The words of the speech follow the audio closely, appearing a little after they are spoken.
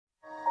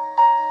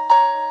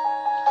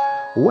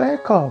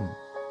Welcome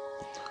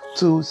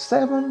to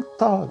 7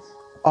 Thoughts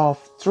of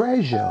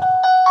Treasure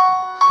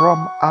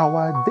from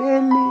our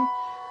daily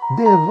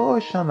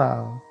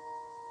devotional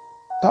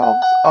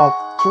Thoughts of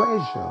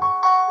Treasure.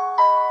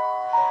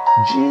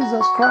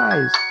 Jesus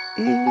Christ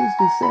is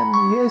the same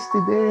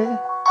yesterday,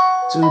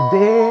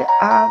 today,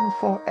 and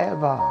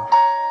forever.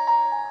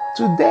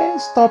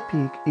 Today's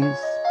topic is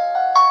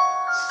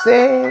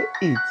Say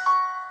It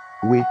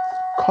with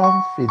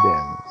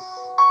Confidence.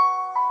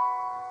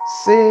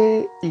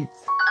 Say it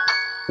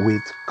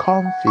with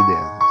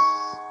confidence.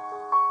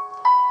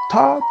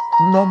 Thought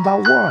number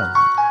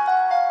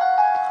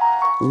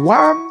 1.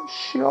 One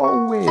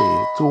sure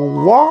way to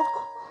walk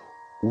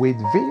with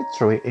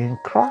victory in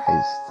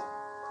Christ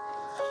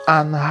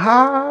and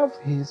have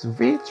his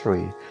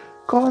victory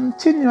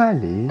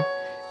continually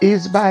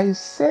is by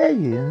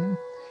saying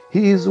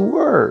his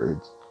word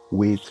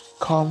with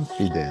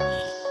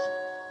confidence.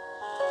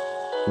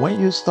 When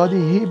you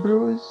study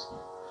Hebrews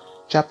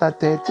chapter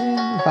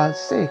 13 verse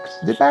 6,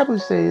 the Bible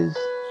says,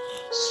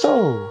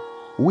 "So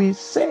we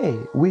say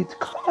with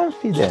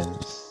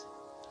confidence,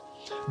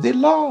 the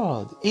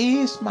Lord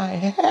is my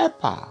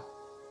helper.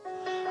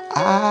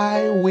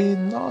 I will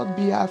not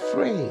be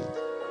afraid.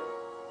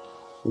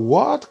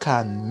 What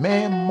can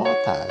mere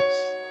mortals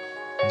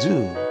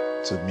do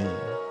to me?"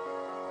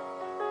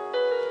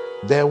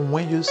 Then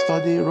when you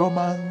study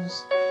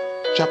Romans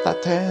chapter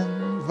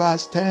 10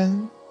 verse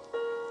 10,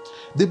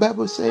 the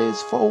Bible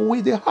says, "For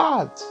with the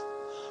heart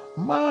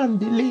man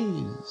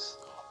believes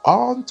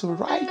unto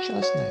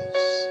righteousness,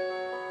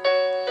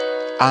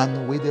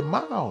 and with the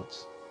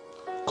mouth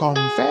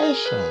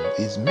confession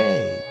is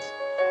made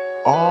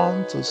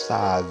unto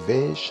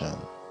salvation."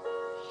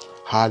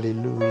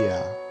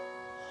 Hallelujah.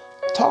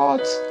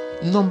 Thought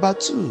number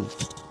 2.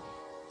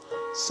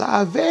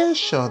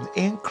 Salvation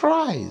in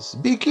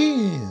Christ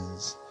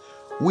begins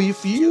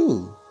with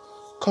you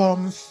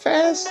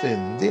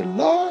confessing the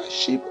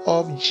Lordship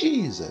of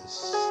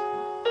Jesus,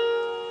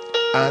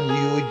 and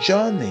you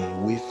journey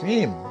with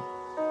him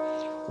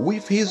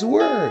with his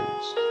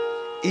words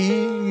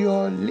in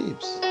your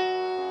lips.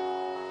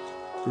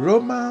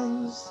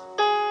 Romans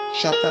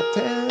chapter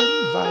 10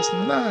 verse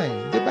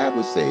 9, the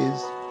Bible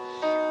says,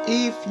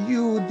 "If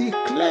you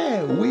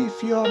declare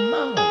with your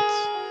mouth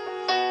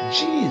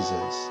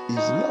Jesus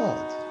is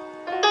Lord,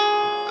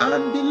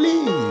 and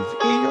believe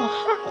in your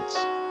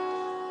heart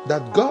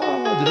that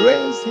God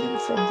raised him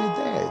from the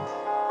dead,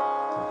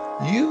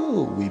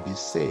 you will be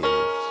saved."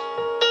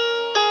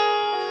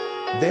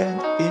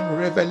 Then in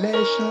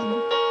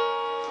Revelation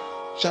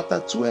chapter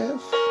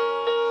 12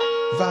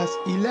 verse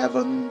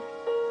 11,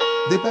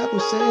 the Bible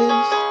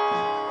says,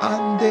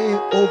 "And they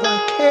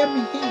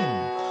overcame him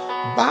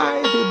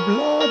by the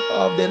blood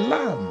of the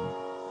Lamb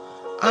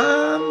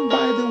and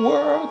by the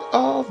word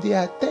of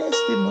their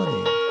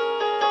testimony,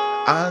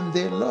 and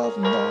they loved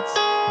not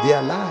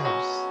their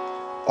lives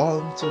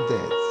unto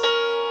death."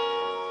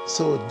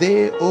 So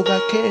they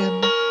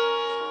overcame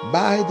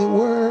by the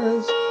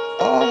words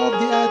of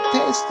their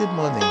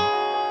testimony.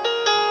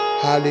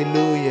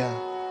 Hallelujah.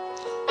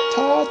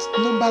 Thought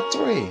number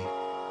 3.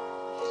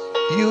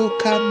 You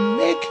can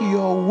make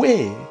your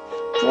way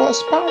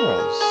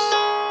prosperous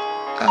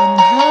and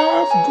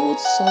have good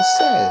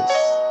success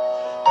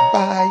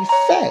by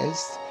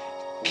first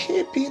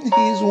keeping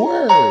his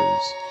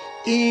words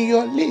in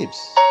your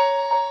lips.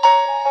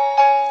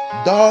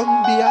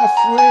 Don't be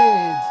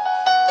afraid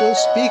to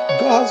speak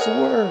God's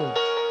word,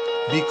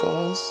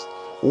 because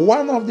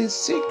one of the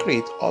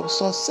secrets of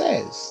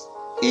success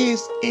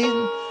is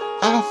in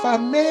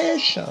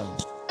affirmation.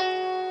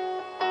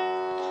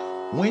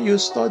 When you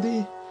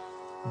study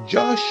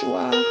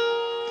Joshua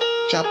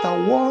chapter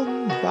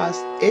 1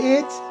 verse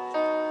 8,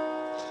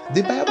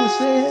 the Bible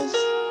says,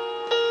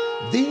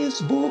 "This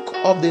book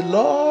of the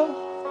law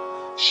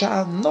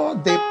shall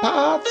not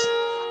depart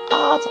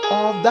out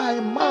of thy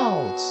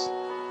mouth,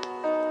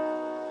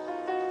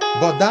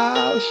 but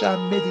thou shalt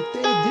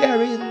meditate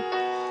therein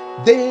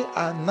day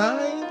and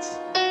night,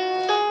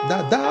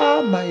 that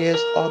thou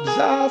mayest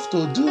observe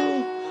to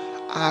do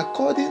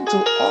according to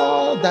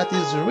all that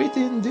is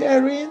written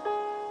therein.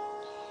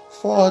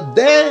 For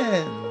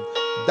then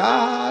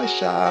thou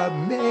shalt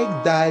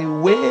make thy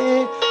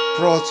way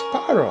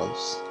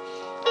prosperous,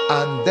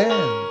 and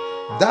then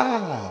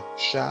thou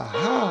shalt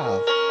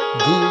have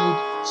good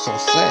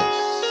success."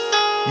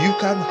 You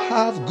can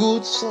have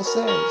good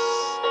success.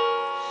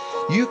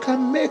 You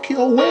can make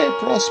your way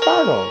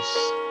prosperous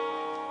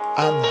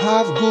and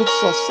have good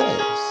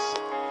success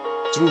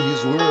through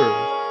his word.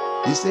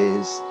 He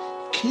says,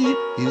 keep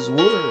his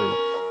word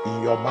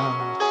in your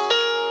mouth.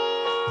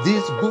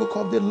 "This book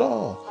of the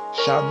law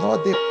shall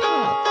not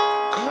depart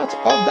out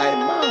of thy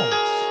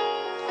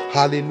mouth."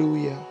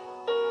 Hallelujah.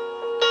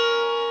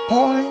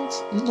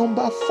 Point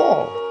number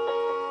 4.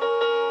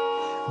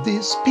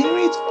 The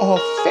spirit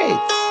of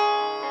faith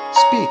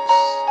speaks.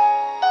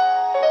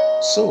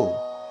 So,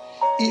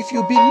 if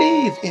you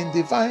believe in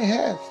divine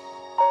health,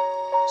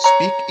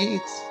 speak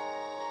it.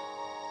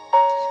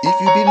 If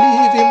you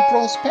believe in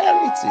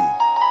prosperity,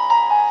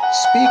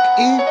 speak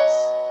it.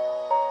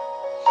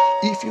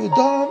 If you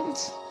don't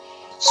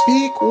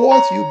speak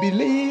what you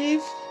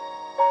believe,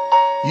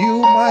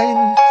 you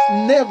might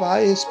never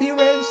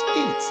experience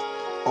it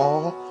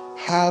or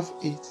have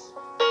it.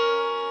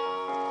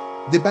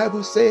 The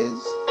Bible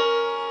says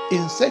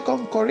in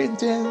 2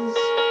 Corinthians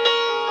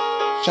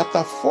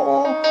chapter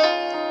 4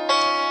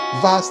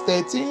 verse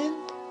 13,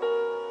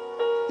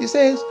 it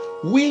says,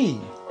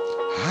 we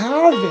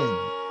having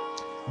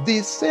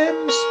the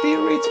same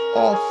spirit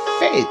of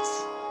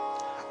faith,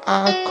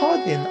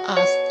 according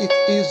as it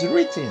is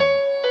written,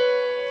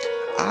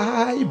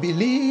 I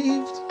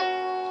believed,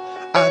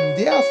 and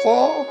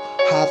therefore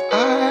have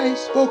I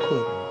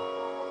spoken.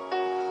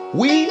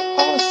 We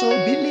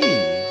also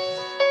believe,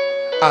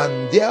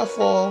 and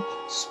therefore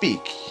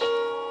speak.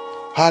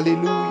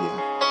 Hallelujah.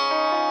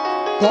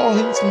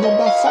 Point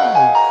number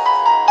 5.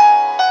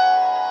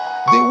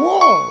 The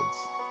world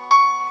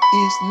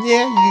is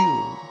near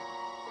you,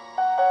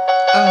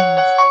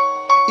 and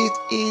it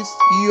is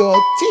your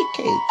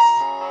ticket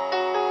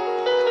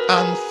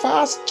and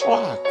fast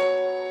track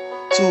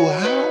to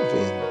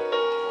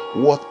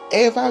having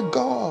whatever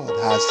God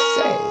has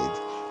said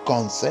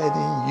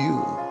concerning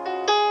you.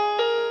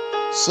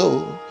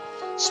 So,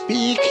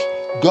 speak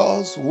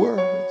God's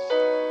word.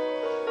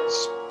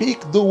 Speak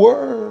the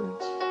word.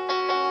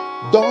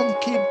 Don't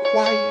keep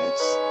quiet.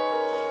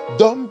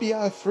 Don't be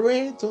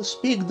afraid to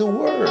speak the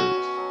word.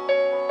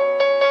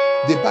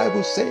 The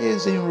Bible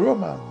says in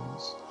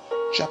Romans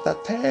chapter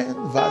 10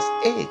 verse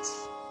 8,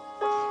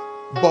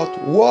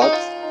 but what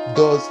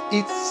does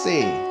it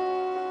say?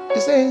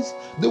 It says,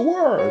 the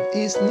word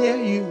is near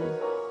you.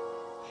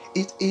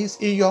 It is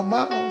in your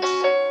mouth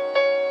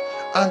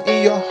and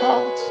in your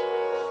heart.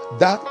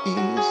 That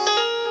is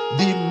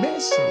the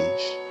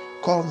message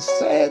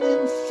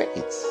concerning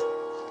faith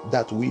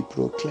that we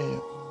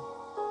proclaim.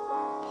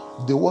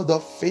 The word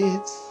of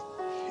faith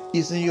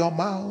is in your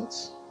mouth,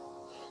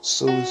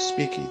 so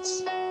speak it.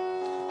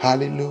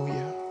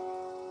 Hallelujah.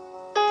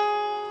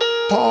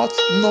 Thought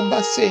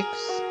number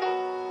 6.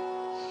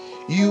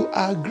 You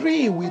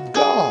agree with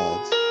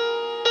God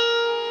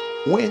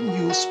when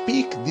you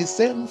speak the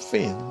same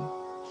thing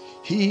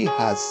He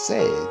has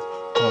said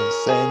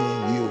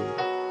concerning you.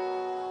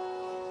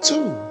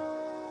 2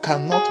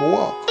 cannot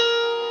walk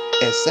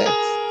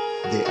except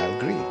they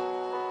agree.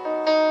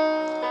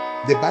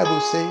 The Bible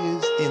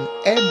says in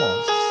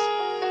Amos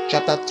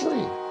chapter 3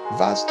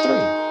 verse 3,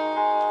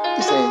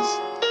 it says,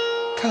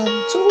 can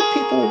 2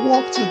 people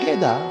walk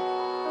together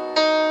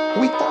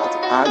without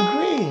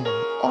agreeing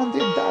on the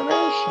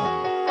direction?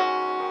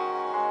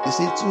 You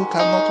see, 2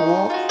 cannot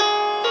walk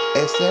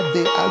except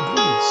they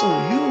agree. So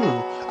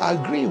you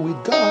agree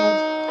with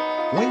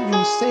God when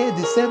you say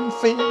the same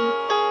thing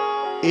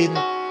in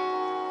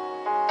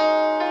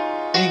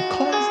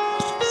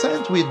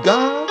consent with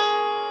God,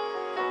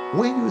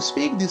 when you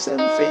speak the same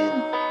thing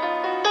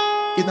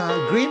in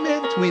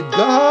agreement with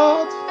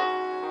God,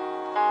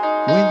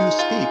 when you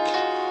speak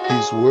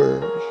His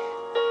word.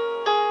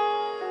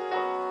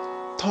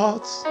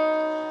 Thoughts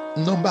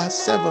number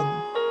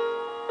 7.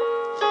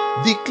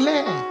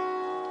 Declare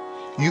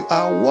you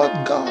are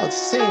what God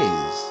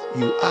says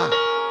you are,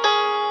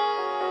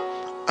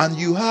 and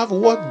you have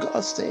what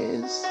God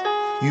says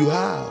you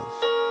have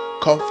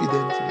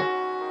confidently.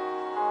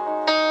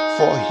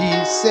 For He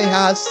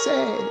has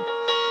said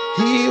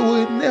He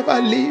will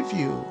never leave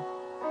you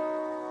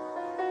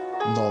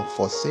nor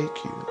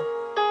forsake you.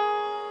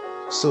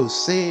 So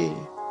say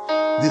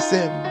the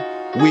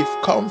same with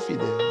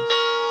confidence.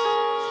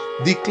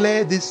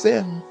 Declare the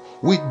same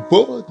with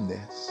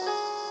boldness.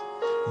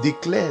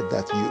 Declare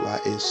that you are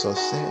a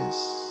success.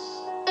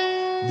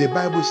 The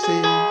Bible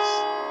says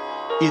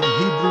in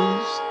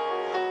Hebrews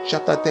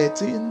chapter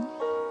 13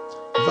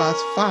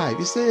 verse 5,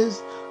 it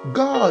says,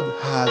 God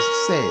has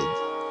said,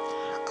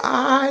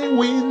 I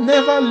will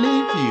never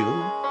leave you,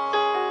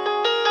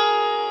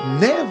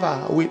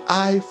 never will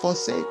I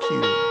forsake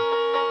you.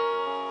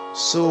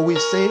 So we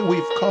say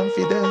with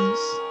confidence,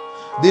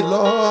 the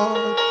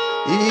Lord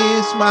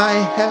is my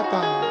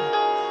helper.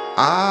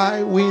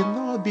 I will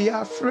not be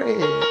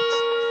afraid.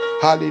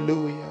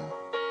 Hallelujah.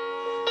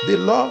 The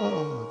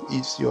Lord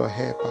is your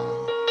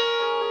helper.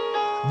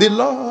 The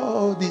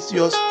Lord is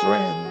your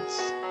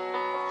strength.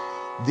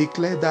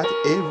 Declare that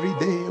every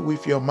day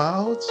with your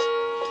mouth.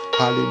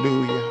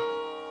 Hallelujah.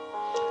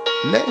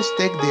 Let's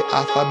take the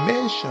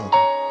affirmation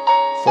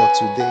for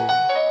today.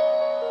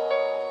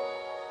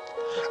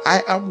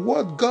 I am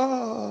what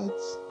God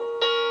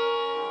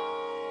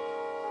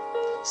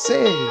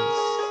says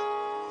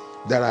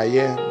that I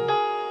am,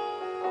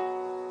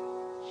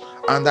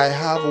 and I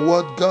have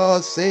what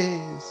God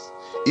says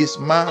is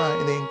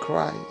mine in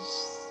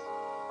Christ.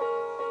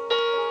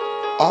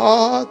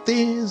 All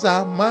things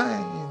are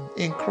mine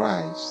in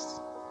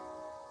Christ.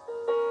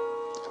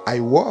 I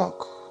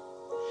walk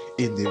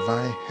in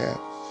divine health.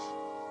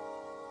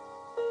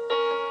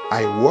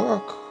 I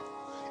walk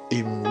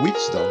in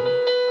wisdom,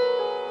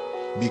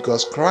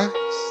 because Christ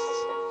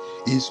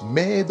is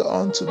made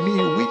unto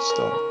me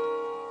wisdom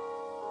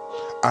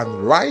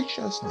and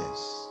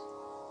righteousness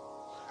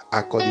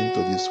according to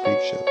the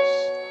scriptures.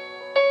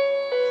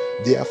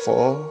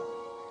 Therefore,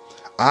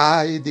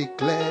 I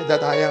declare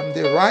that I am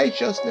the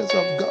righteousness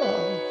of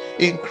God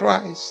in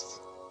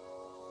Christ,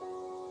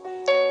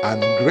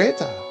 and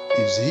greater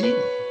is He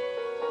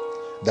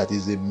that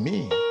is in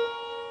me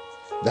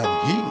than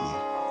he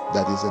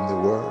that is in the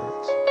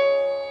world.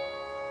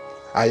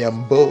 I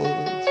am bold,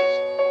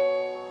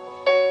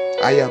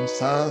 I am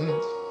sound,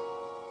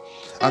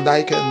 and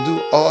I can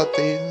do all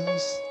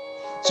things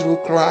through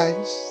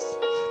Christ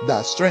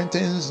that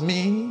strengthens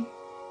me.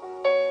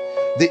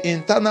 The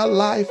eternal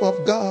life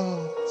of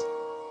God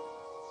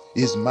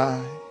is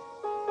mine.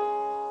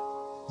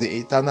 The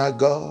eternal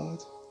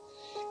God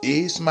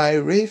is my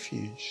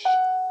refuge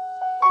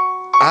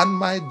and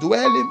my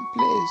dwelling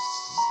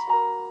place.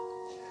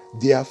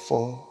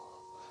 Therefore,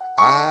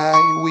 I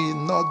will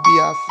not be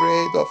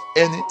afraid of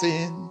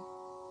anything,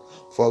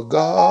 for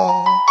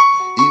God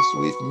is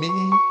with me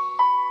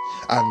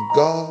and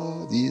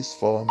God is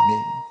for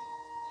me.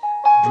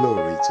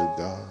 Glory to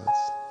God.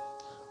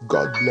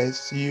 God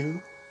bless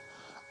you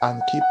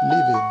and keep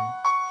living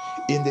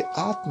in the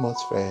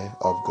atmosphere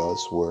of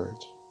God's word.